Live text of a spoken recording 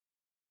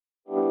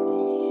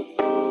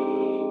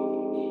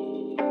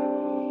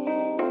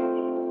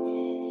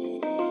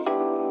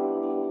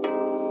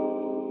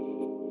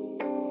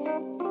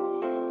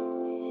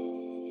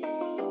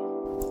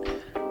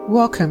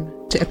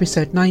Welcome to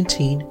episode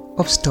 19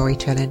 of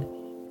Storytelling.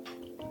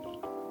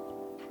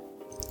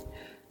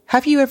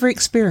 Have you ever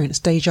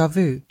experienced déjà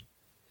vu?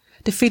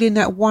 The feeling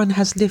that one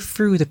has lived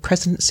through the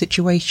present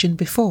situation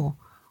before,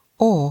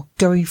 or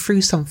going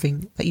through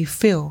something that you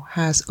feel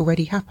has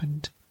already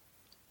happened.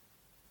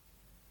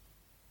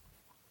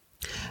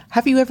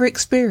 Have you ever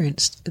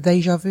experienced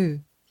déjà vu?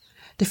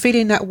 The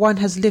feeling that one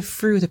has lived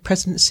through the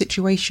present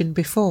situation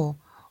before,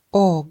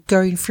 or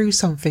going through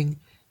something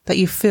that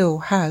you feel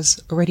has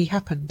already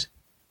happened.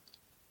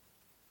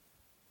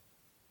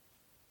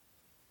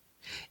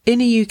 In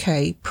the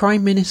UK,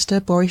 Prime Minister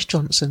Boris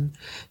Johnson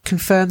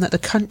confirmed that the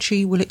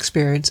country will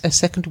experience a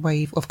second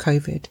wave of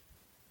COVID.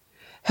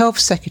 Health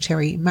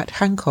Secretary Matt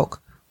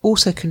Hancock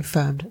also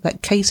confirmed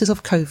that cases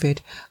of COVID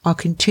are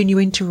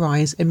continuing to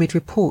rise amid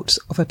reports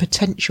of a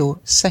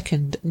potential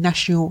second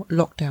national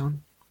lockdown.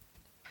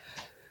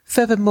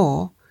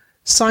 Furthermore,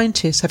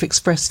 scientists have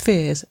expressed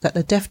fears that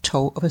the death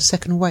toll of a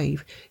second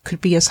wave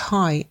could be as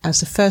high as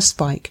the first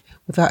spike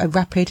without a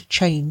rapid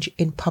change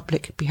in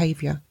public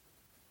behaviour.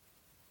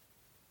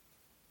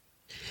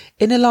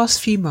 In the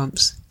last few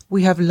months,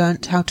 we have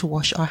learnt how to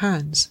wash our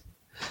hands.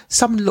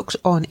 Some looked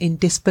on in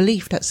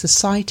disbelief that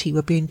society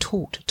were being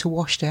taught to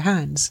wash their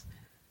hands,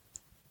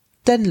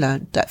 then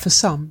learnt that for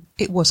some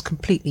it was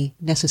completely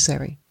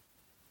necessary.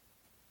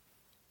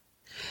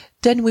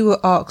 Then we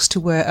were asked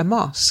to wear a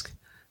mask.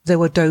 There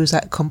were those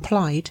that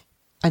complied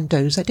and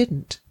those that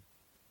didn't.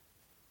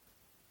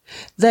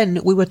 Then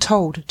we were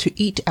told to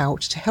eat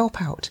out to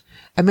help out,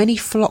 and many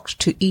flocked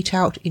to eat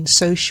out in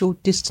social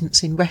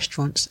distancing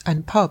restaurants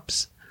and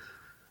pubs.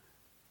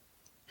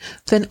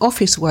 Then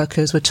office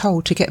workers were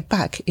told to get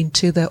back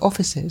into their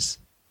offices.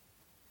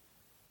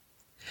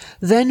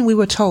 Then we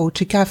were told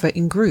to gather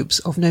in groups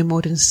of no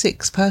more than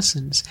 6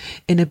 persons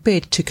in a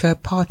bid to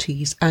curb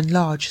parties and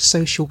large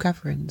social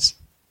gatherings.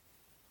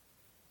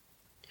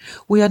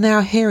 We are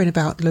now hearing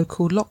about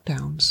local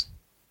lockdowns.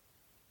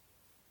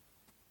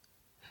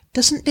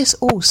 Doesn't this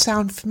all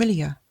sound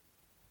familiar?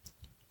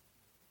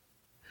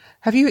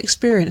 Have you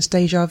experienced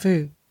déjà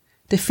vu,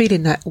 the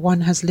feeling that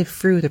one has lived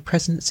through the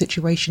present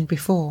situation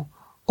before,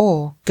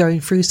 or going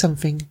through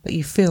something that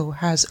you feel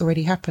has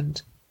already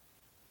happened?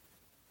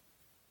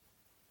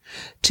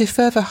 To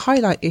further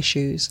highlight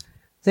issues,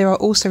 there are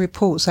also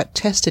reports that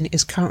testing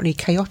is currently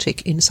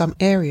chaotic in some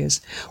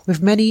areas,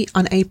 with many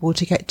unable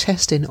to get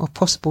testing of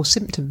possible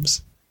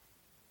symptoms.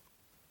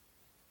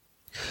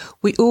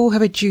 We all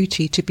have a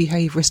duty to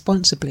behave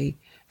responsibly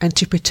and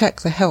to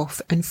protect the health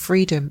and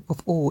freedom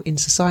of all in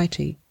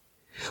society.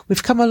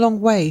 We've come a long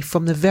way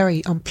from the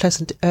very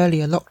unpleasant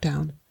earlier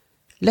lockdown.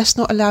 Let's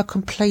not allow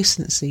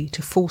complacency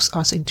to force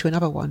us into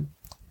another one.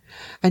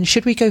 And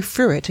should we go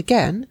through it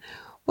again,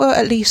 well,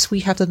 at least we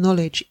have the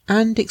knowledge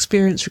and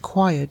experience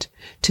required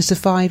to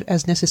survive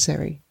as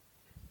necessary.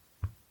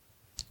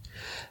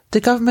 The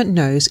government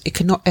knows it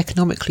cannot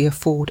economically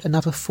afford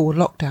another full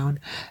lockdown,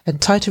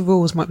 and tighter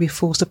rules might be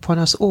forced upon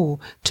us all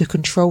to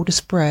control the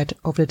spread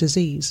of the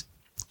disease.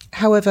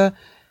 However,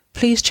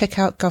 please check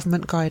out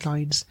government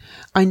guidelines.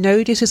 I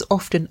know this is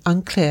often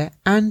unclear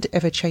and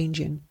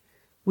ever-changing.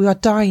 We are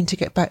dying to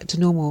get back to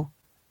normal,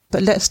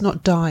 but let's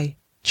not die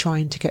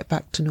trying to get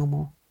back to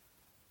normal.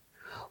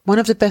 One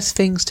of the best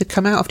things to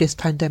come out of this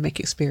pandemic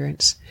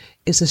experience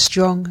is a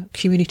strong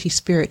community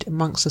spirit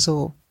amongst us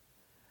all.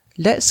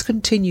 Let's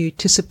continue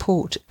to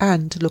support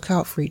and look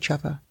out for each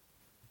other.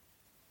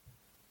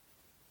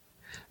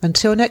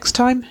 Until next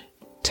time,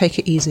 take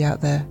it easy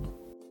out there.